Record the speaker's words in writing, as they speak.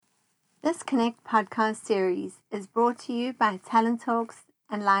This Connect podcast series is brought to you by Talent Talks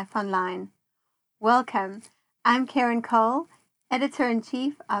and Life Online. Welcome. I'm Karen Cole,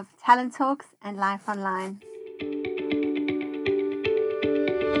 Editor-in-Chief of Talent Talks and Life Online.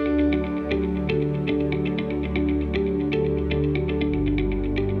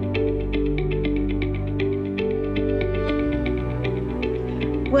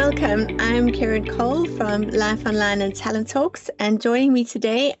 Welcome, I'm Karen Cole from Life Online and Talent Talks, and joining me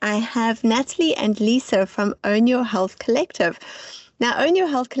today I have Natalie and Lisa from Own Your Health Collective. Now, Own Your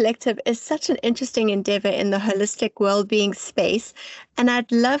Health Collective is such an interesting endeavor in the holistic well-being space, and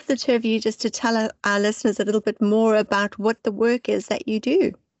I'd love the two of you just to tell our listeners a little bit more about what the work is that you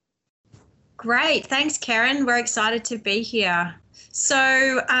do. Great. Thanks, Karen. We're excited to be here.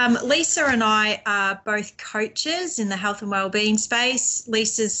 So Lisa and I are both coaches in the health and wellbeing space.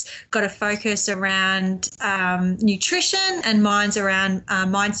 Lisa's got a focus around nutrition and mine's around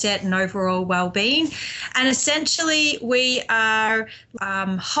mindset and overall wellbeing. And essentially we are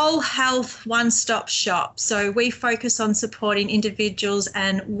whole health one-stop shop. So we focus on supporting individuals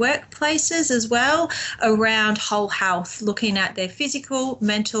and workplaces as well around whole health, looking at their physical,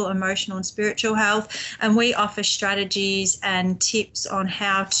 mental, emotional and spiritual health. And we offer strategies and tips on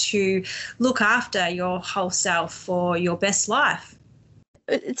how to look after your whole self for your best life.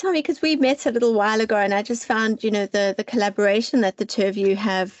 Tell me, because we met a little while ago and I just found, the collaboration that the two of you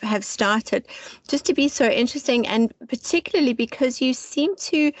have started just to be so interesting, and particularly because you seem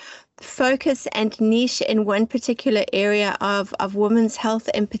to focus and niche in one particular area of women's health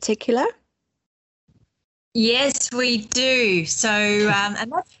in particular. Yes, we do. So, and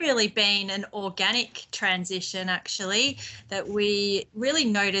that's really been an organic transition, actually, that we really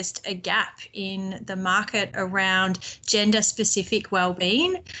noticed a gap in the market around gender-specific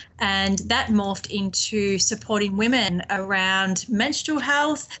wellbeing, and that morphed into supporting women around menstrual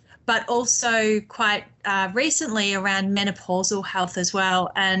health, but also quite recently around menopausal health as well,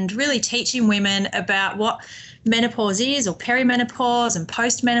 and really teaching women about what menopause is, or perimenopause and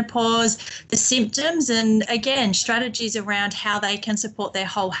postmenopause, the symptoms, and again, strategies around how they can support their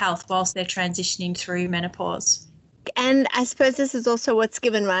whole health whilst they're transitioning through menopause. And I suppose this is also what's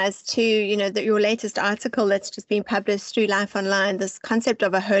given rise to, your latest article that's just been published through Life Online, this concept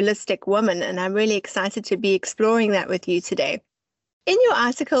of a holistic woman. And I'm really excited to be exploring that with you today. In your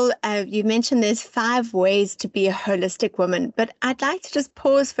article, you mentioned there's 5 ways to be a holistic woman, but I'd like to just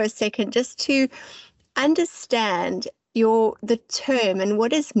pause for a second just to understand the term and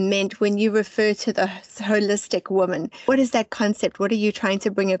what is meant when you refer to the holistic woman. What is that concept? What are you trying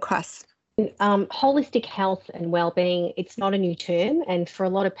to bring across? Holistic health and well-being, it's not a new term, and for a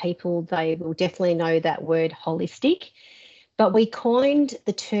lot of people they will definitely know that word holistic, but we coined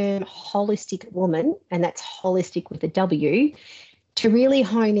the term holistic woman, and that's holistic with a W, to really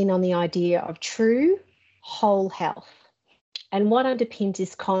hone in on the idea of true whole health. And what underpins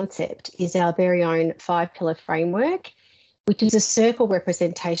this concept is our very own 5-pillar framework, which is a circle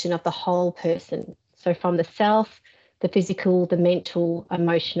representation of the whole person. So from the self, the physical, the mental,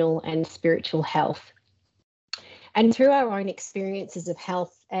 emotional and spiritual health. And through our own experiences of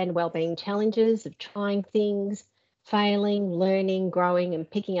health and wellbeing challenges, of trying things, failing, learning, growing and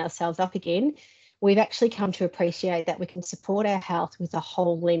picking ourselves up again, we've actually come to appreciate that we can support our health with a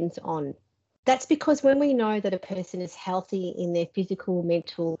whole lens on. That's because when we know that a person is healthy in their physical,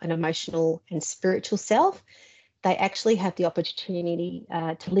 mental and emotional and spiritual self, they actually have the opportunity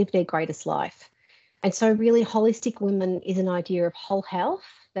to live their greatest life. And so really holistic women is an idea of whole health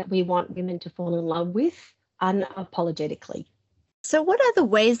that we want women to fall in love with unapologetically. So what are the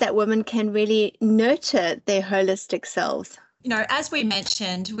ways that women can really nurture their holistic selves? As we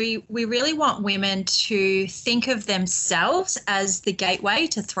mentioned, we really want women to think of themselves as the gateway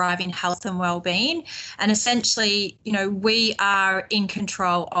to thriving health and wellbeing. And essentially, we are in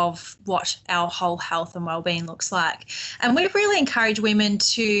control of what our whole health and wellbeing looks like. And we really encourage women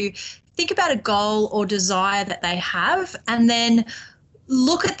to think about a goal or desire that they have, and then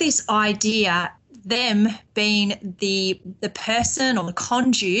look at this idea, them being the person or the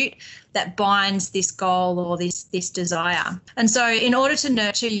conduit that binds this goal or this desire. And so in order to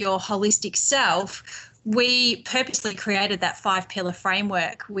nurture your holistic self, we purposely created that 5-pillar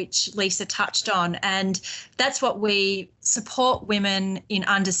framework, which Lisa touched on. And that's what we support women in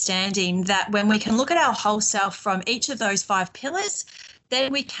understanding, that when we can look at our whole self from each of those 5 pillars,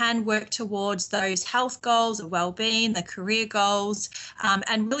 then we can work towards those health goals, the wellbeing, the career goals,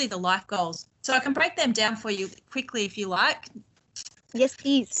 and really the life goals. So I can break them down for you quickly if you like. Yes,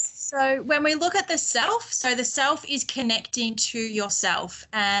 please. So when we look at the self, so the self is connecting to yourself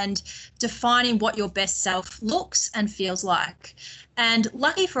and defining what your best self looks and feels like. And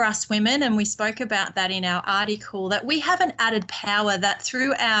lucky for us women, and we spoke about that in our article, that we have an added power that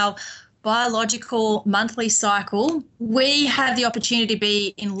through our biological monthly cycle, we have the opportunity to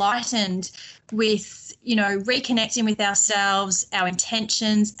be enlightened with, reconnecting with ourselves, our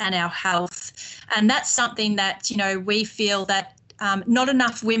intentions and our health. And that's something that, we feel that not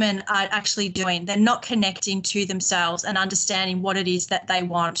enough women are actually doing. They're not connecting to themselves and understanding what it is that they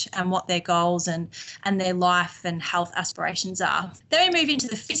want and what their goals and their life and health aspirations are. Then we move into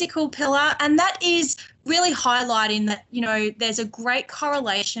the physical pillar, and that is really highlighting that, there's a great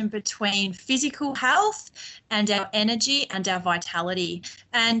correlation between physical health and our energy and our vitality.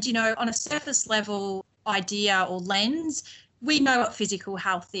 And, on a surface level idea or lens, we know what physical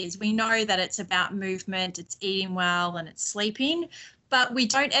health is. We know that it's about movement, it's eating well, and it's sleeping. But we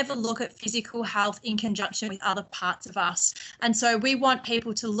don't ever look at physical health in conjunction with other parts of us. And so we want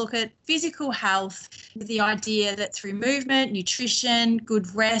people to look at physical health with the idea that through movement, nutrition,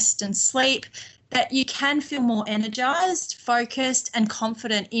 good rest and sleep, that you can feel more energized, focused and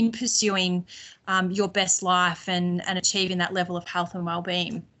confident in pursuing your best life and achieving that level of health and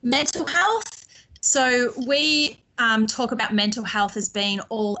well-being. Mental health. So we talk about mental health as being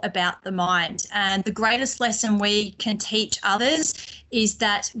all about the mind. And the greatest lesson we can teach others is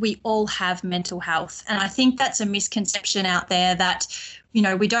that we all have mental health. And I think that's a misconception out there that,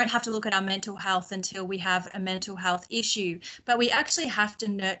 we don't have to look at our mental health until we have a mental health issue, but we actually have to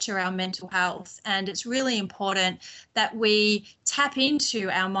nurture our mental health. And it's really important that we tap into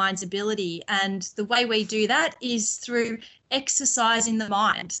our mind's ability. And the way we do that is through exercising the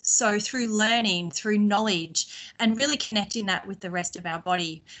mind. So through learning, through knowledge, and really connecting that with the rest of our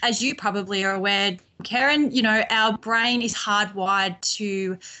body. As you probably are aware, Karen, our brain is hardwired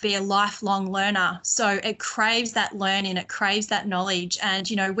to be a lifelong learner. So it craves that learning, it craves that knowledge. And,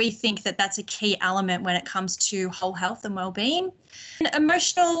 we think that that's a key element when it comes to whole health and well-being. And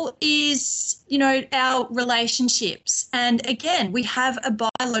emotional is, our relationships. And again, we have a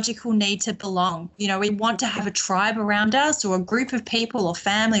biological need to belong. We want to have a tribe around us or a group of people or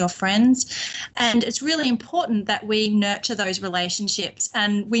family or friends. And it's really important that we nurture those relationships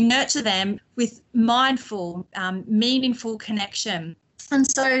and we nurture them with mindful, meaningful connection. And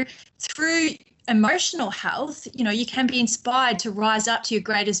so through emotional health, you can be inspired to rise up to your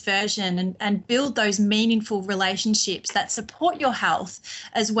greatest version and build those meaningful relationships that support your health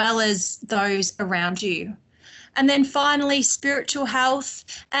as well as those around you. And then finally, spiritual health.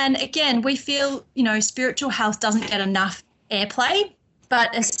 And again, we feel, spiritual health doesn't get enough airplay,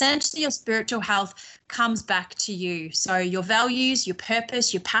 but essentially your spiritual health comes back to you. So your values, your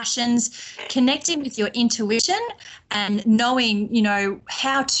purpose, your passions, connecting with your intuition and knowing,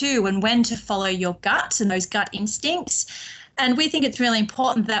 how to and when to follow your gut and those gut instincts. And we think it's really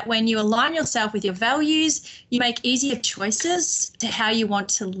important that when you align yourself with your values, you make easier choices to how you want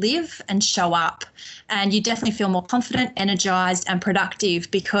to live and show up. And you definitely feel more confident, energized and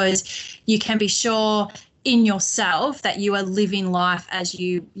productive because you can be sure in yourself that you are living life as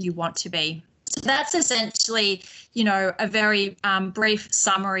you want to be. So that's essentially, a very brief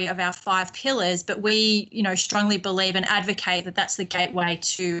summary of our 5 pillars, but we, strongly believe and advocate that that's the gateway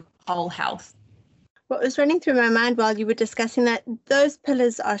to whole health. What was running through my mind while you were discussing that, those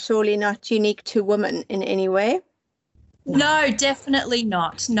pillars are surely not unique to women in any way? No, definitely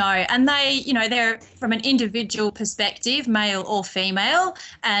not. No. And they, they're from an individual perspective, male or female.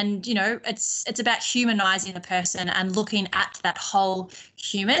 And, it's about humanizing the person and looking at that whole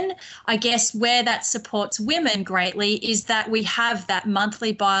human. I guess where that supports women greatly is that we have that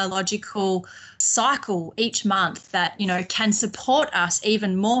monthly biological cycle each month that, can support us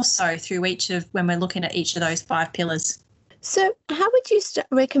even more so through when we're looking at each of those 5 pillars. So how would you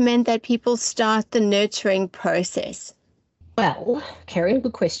recommend that people start the nurturing process? Well, Karen,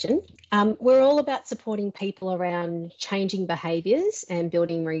 good question. We're all about supporting people around changing behaviours and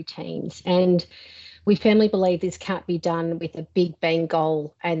building routines. And we firmly believe this can't be done with a big bang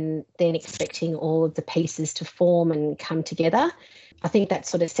goal and then expecting all of the pieces to form and come together. I think that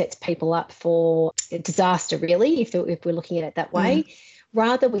sort of sets people up for a disaster, really, if we're looking at it that way.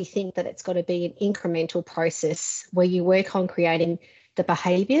 Rather, we think that it's got to be an incremental process where you work on creating the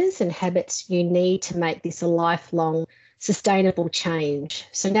behaviours and habits you need to make this a lifelong sustainable change.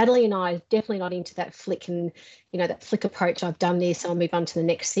 So Natalie and I are definitely not into that flick and, that flick approach. I've done this, I'll move on to the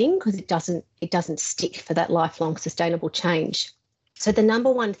next thing, because it doesn't stick for that lifelong sustainable change. So the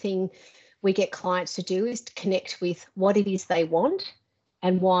number one thing we get clients to do is to connect with what it is they want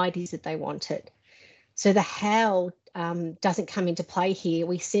and why it is that they want it. So the how doesn't come into play here.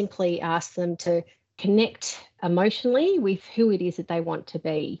 We simply ask them to connect emotionally with who it is that they want to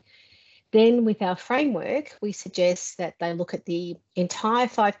be. Then with our framework, we suggest that they look at the entire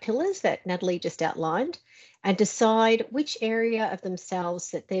 5 pillars that Natalie just outlined and decide which area of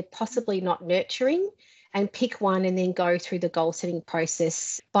themselves that they're possibly not nurturing, and pick one and then go through the goal setting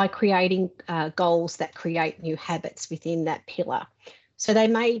process by creating goals that create new habits within that pillar. So they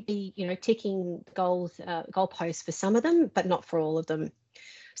may be, ticking goalposts for some of them, but not for all of them.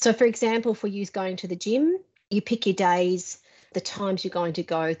 So for example, if we use going to the gym, you pick your days, the times you're going to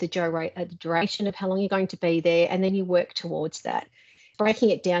go, the duration of how long you're going to be there, and then you work towards that, breaking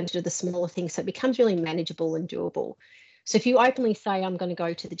it down to the smaller things so it becomes really manageable and doable. So if you openly say, I'm going to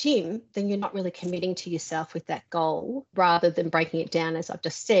go to the gym, then you're not really committing to yourself with that goal. Rather than breaking it down, as I've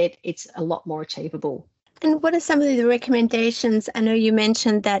just said, it's a lot more achievable. And what are some of the recommendations? I know you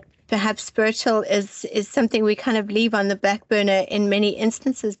mentioned that perhaps spiritual is something we kind of leave on the back burner in many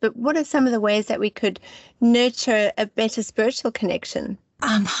instances, but what are some of the ways that we could nurture a better spiritual connection?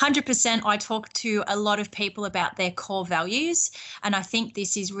 100%. I talk to a lot of people about their core values, and I think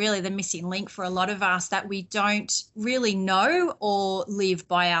this is really the missing link for a lot of us, that we don't really know or live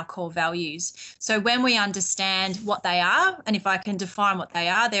by our core values. So when we understand what they are, and if I can define what they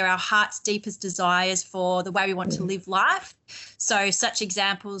are, they're our heart's deepest desires for the way we want to live life. So such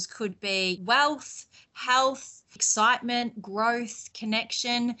examples could be wealth, health, excitement, growth,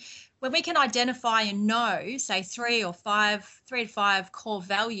 connection. When we can identify and know, say, 3 to 5 core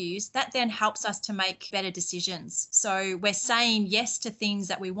values, that then helps us to make better decisions. So we're saying yes to things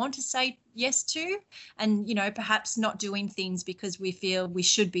that we want to say yes to, and, perhaps not doing things because we feel we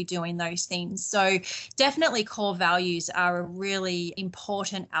should be doing those things. So definitely core values are a really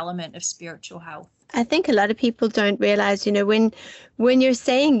important element of spiritual health. I think a lot of people don't realize, when you're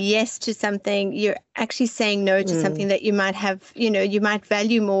saying yes to something, you're actually saying no to something that you might have, you might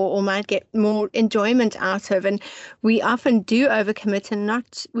value more or might get more enjoyment out of. And we often do overcommit and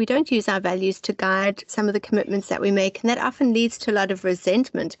we don't use our values to guide some of the commitments that we make. And that often leads to a lot of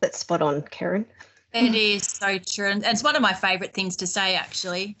resentment. That's spot on, Karen. It is so true. And it's one of my favourite things to say,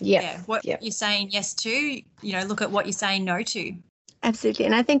 actually. What you're saying yes to, look at what you're saying no to. Absolutely.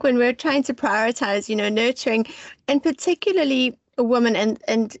 And I think when we're trying to prioritize, nurturing, and particularly a woman,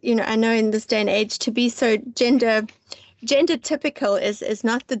 and I know in this day and age to be so gender typical is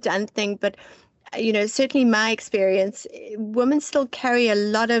not the done thing, but, certainly my experience, women still carry a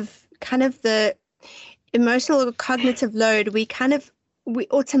lot of kind of the emotional or cognitive load. We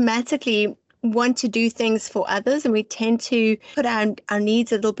automatically want to do things for others, and we tend to put our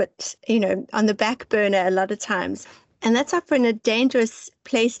needs a little bit, on the back burner a lot of times. And that's often a dangerous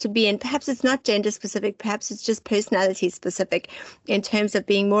place to be in. Perhaps it's not gender specific, perhaps it's just personality specific in terms of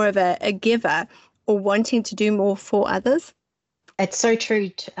being more of a giver or wanting to do more for others. It's so true,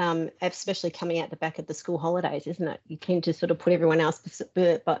 especially coming out the back of the school holidays, isn't it? You tend to sort of put everyone else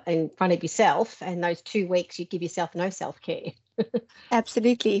in front of yourself, and those 2 weeks you give yourself no self-care.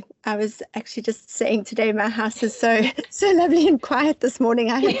 Absolutely. I was actually just saying today my house is so lovely and quiet this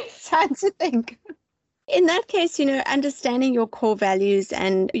morning. I had time to think. In that case, understanding your core values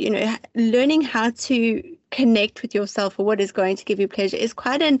and, learning how to connect with yourself or what is going to give you pleasure is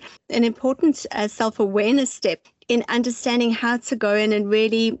quite an important self-awareness step in understanding how to go in and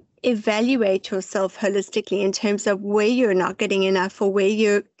really evaluate yourself holistically in terms of where you're not getting enough or where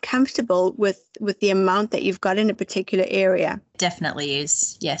you're comfortable with the amount that you've got in a particular area. Definitely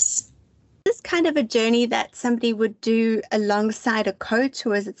is, yes. Is this kind of a journey that somebody would do alongside a coach,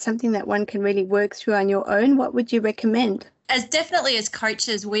 or is it something that one can really work through on your own? What would you recommend? As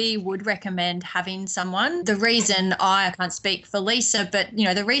coaches, we would recommend having someone. The reason I can't speak for Lisa, but,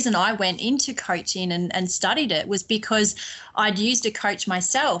 the reason I went into coaching and studied it was because I'd used a coach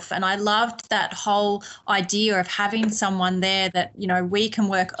myself, and I loved that whole idea of having someone there that, we can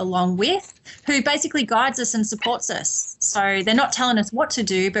work along with, who basically guides us and supports us. So they're not telling us what to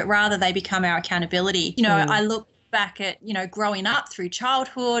do, but rather they become our accountability. I look back at, growing up through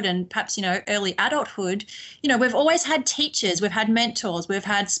childhood and perhaps, early adulthood, we've always had teachers, we've had mentors, we've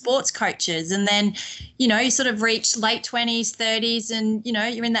had sports coaches, and then, you sort of reach late 20s, 30s, and,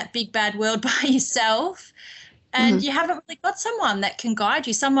 you're in that big bad world by yourself. And you haven't really got someone that can guide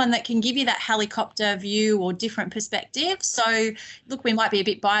you, someone that can give you that helicopter view or different perspective. So, look, we might be a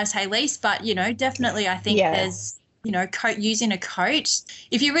bit biased, hey, Lise, but, definitely I think there's, using a coach,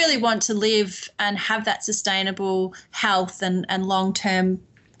 if you really want to live and have that sustainable health and long-term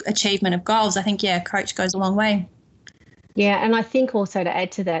achievement of goals, I think, a coach goes a long way. Yeah, and I think also to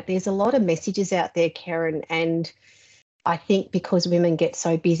add to that, there's a lot of messages out there, Karen, and I think because women get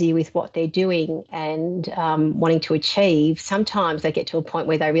so busy with what they're doing and wanting to achieve, sometimes they get to a point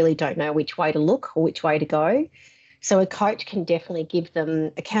where they really don't know which way to look or which way to go. So a coach can definitely give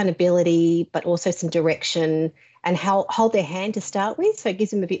them accountability, but also some direction and hold their hand to start with. So it gives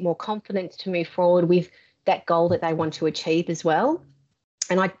them a bit more confidence to move forward with that goal that they want to achieve as well.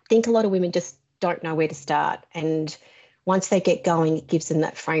 And I think a lot of women just don't know where to start. And once they get going, it gives them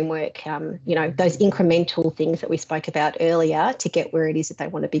that framework, those incremental things that we spoke about earlier to get where it is that they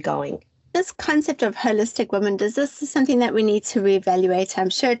want to be going. This concept of holistic women, is this something that we need to reevaluate? I'm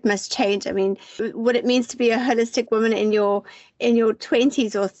sure it must change. I mean, what it means to be a holistic woman in your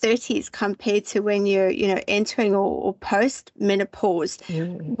 20s or 30s compared to when you're, entering or post menopause.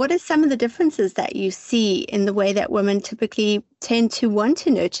 What are some of the differences that you see in the way that women typically tend to want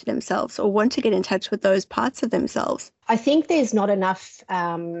to nurture themselves or want to get in touch with those parts of themselves? I think there's not enough.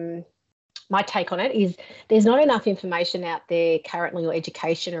 My take on it is there's not enough information out there currently or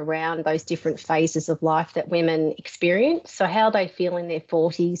education around those different phases of life that women experience. So how they feel in their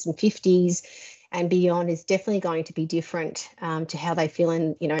 40s and 50s and beyond is definitely going to be different to how they feel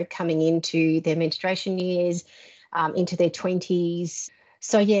in, coming into their menstruation years, into their 20s.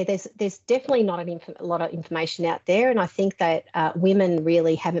 So, yeah, there's definitely not a lot of information out there. And I think that women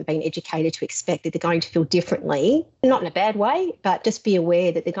really haven't been educated to expect that they're going to feel differently, not in a bad way, but just be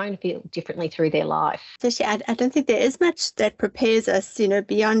aware that they're going to feel differently through their life. Especially, I don't think there is much that prepares us,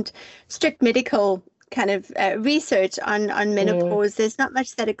 beyond strict medical kind of research on menopause. There's not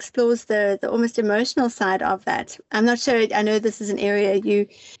much that explores the almost emotional side of that. I'm not sure. I know this is an area you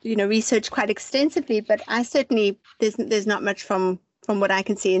research quite extensively, but I certainly there's not much from what I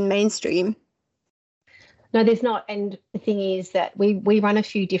can see in mainstream. No, there's not. And the thing is that we run a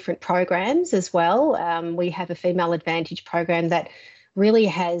few different programs as well. We have a Female Advantage program that really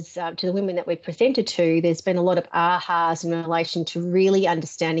has, to the women that we've presented to, there's been a lot of ahas in relation to really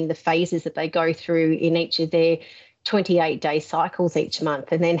understanding the phases that they go through in each of their 28-day cycles each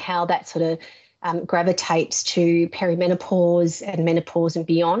month, and then how that sort of gravitates to perimenopause and menopause and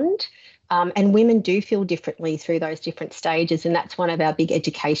beyond. And women do feel differently through those different stages, and that's one of our big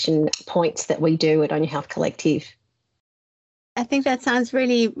education points that we do at Own Your Health Collective. I think that sounds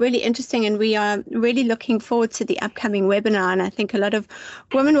really, really interesting, and we are really looking forward to the upcoming webinar. And I think a lot of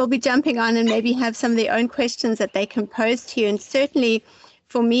women will be jumping on and maybe have some of their own questions that they can pose to you. And certainly,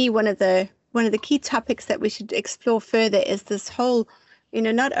 for me, one of the key topics that we should explore further is this whole,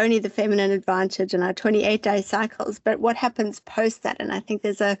 not only the feminine advantage and our 28-day cycles, but what happens post that. And I think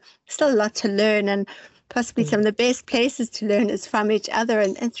there's still a lot to learn, and possibly some of the best places to learn is from each other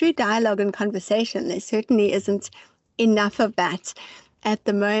and through dialogue and conversation. There certainly isn't enough of that at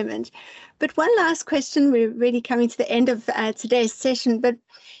the moment. But one last question, we're really coming to the end of today's session, but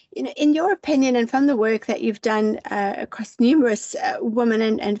in your opinion, and from the work that you've done across numerous women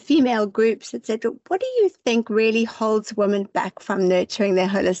and female groups, etc., what do you think really holds women back from nurturing their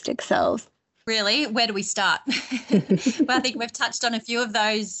holistic selves? Really, where do we start? Well, I think we've touched on a few of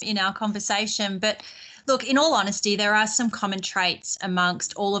those in our conversation, but look, in all honesty, there are some common traits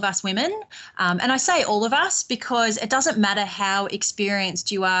amongst all of us women. And I say all of us because it doesn't matter how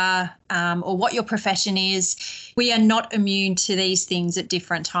experienced you are or what your profession is. We are not immune to these things at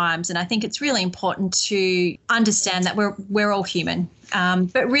different times. And I think it's really important to understand that we're all human.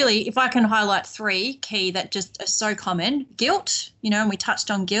 But really, if I can highlight three key that just are so common: guilt, and we touched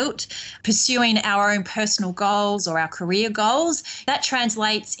on guilt, pursuing our own personal goals or our career goals. That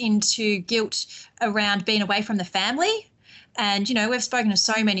translates into guilt around being away from the family. And, we've spoken to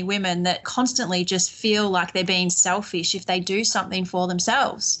so many women that constantly just feel like they're being selfish if they do something for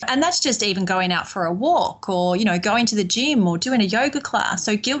themselves. And that's just even going out for a walk or, going to the gym or doing a yoga class.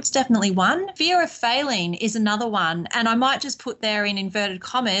 So guilt's definitely one. Fear of failing is another one. And I might just put there in inverted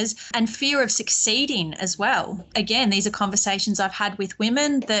commas, and fear of succeeding as well. Again, these are conversations I've had with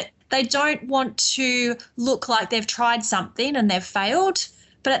women that they don't want to look like they've tried something and they've failed,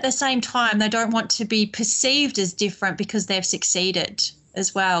 but at the same time, they don't want to be perceived as different because they've succeeded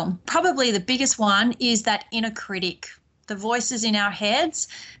as well. Probably the biggest one is that inner critic, the voices in our heads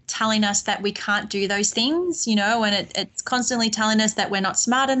telling us that we can't do those things, and it's constantly telling us that we're not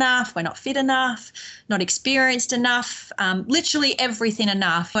smart enough, we're not fit enough, not experienced enough, literally everything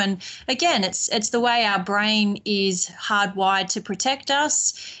enough. And again, it's the way our brain is hardwired to protect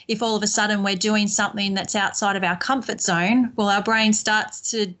us. If all of a sudden we're doing something that's outside of our comfort zone, well, our brain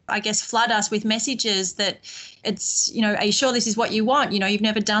starts to, flood us with messages that it's, are you sure this is what you want? You've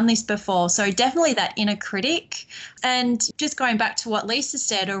never done this before. So definitely that inner critic. And just going back to what Lisa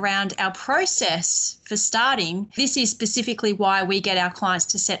said around our process For starting, this is specifically why we get our clients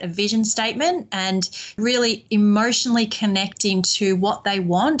to set a vision statement and really emotionally connecting to what they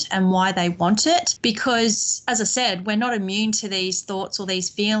want and why they want it. Because, as I said, we're not immune to these thoughts or these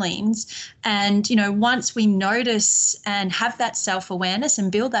feelings. And, you know, once we notice and have that self-awareness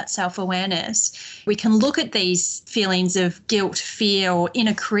and build that self-awareness, we can look at these feelings of guilt, fear, or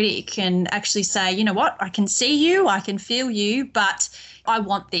inner critic and actually say, you know what, I can see you, I can feel you, but I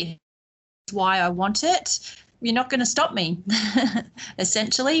want this. Why I want it. You're not going to stop me,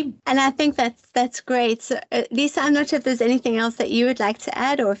 essentially. And I think that's great. So, Lisa, I'm not sure if there's anything else that you would like to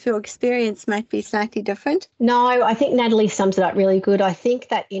add or if your experience might be slightly different. No, I think Natalie sums it up really good. I think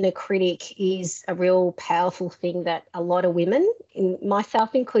that inner critic is a real powerful thing that a lot of women,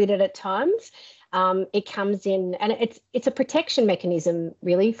 myself included at times, it comes in, and it's a protection mechanism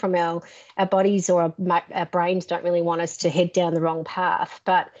really from our bodies, or our brains don't really want us to head down the wrong path.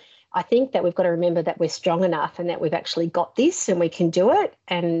 But I think that we've got to remember that we're strong enough and that we've actually got this and we can do it,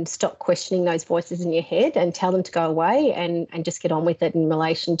 and stop questioning those voices in your head and tell them to go away and just get on with it in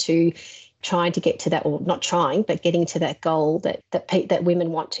relation to trying to get to that, or not trying, but getting to that goal that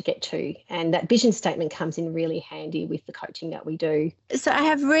women want to get to. And that vision statement comes in really handy with the coaching that we do. So I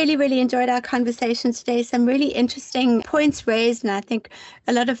have really, really enjoyed our conversation today. Some really interesting points raised, and I think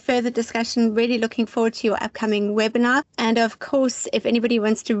a lot of further discussion. Really looking forward to your upcoming webinar. And of course, if anybody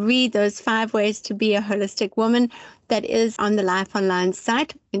wants to read those 5 ways to be a holistic woman, that is on the Life Online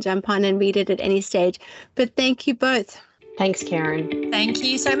site. You can jump on and read it at any stage. But thank you both. Thanks, Karen. Thank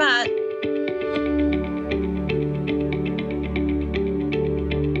you so much.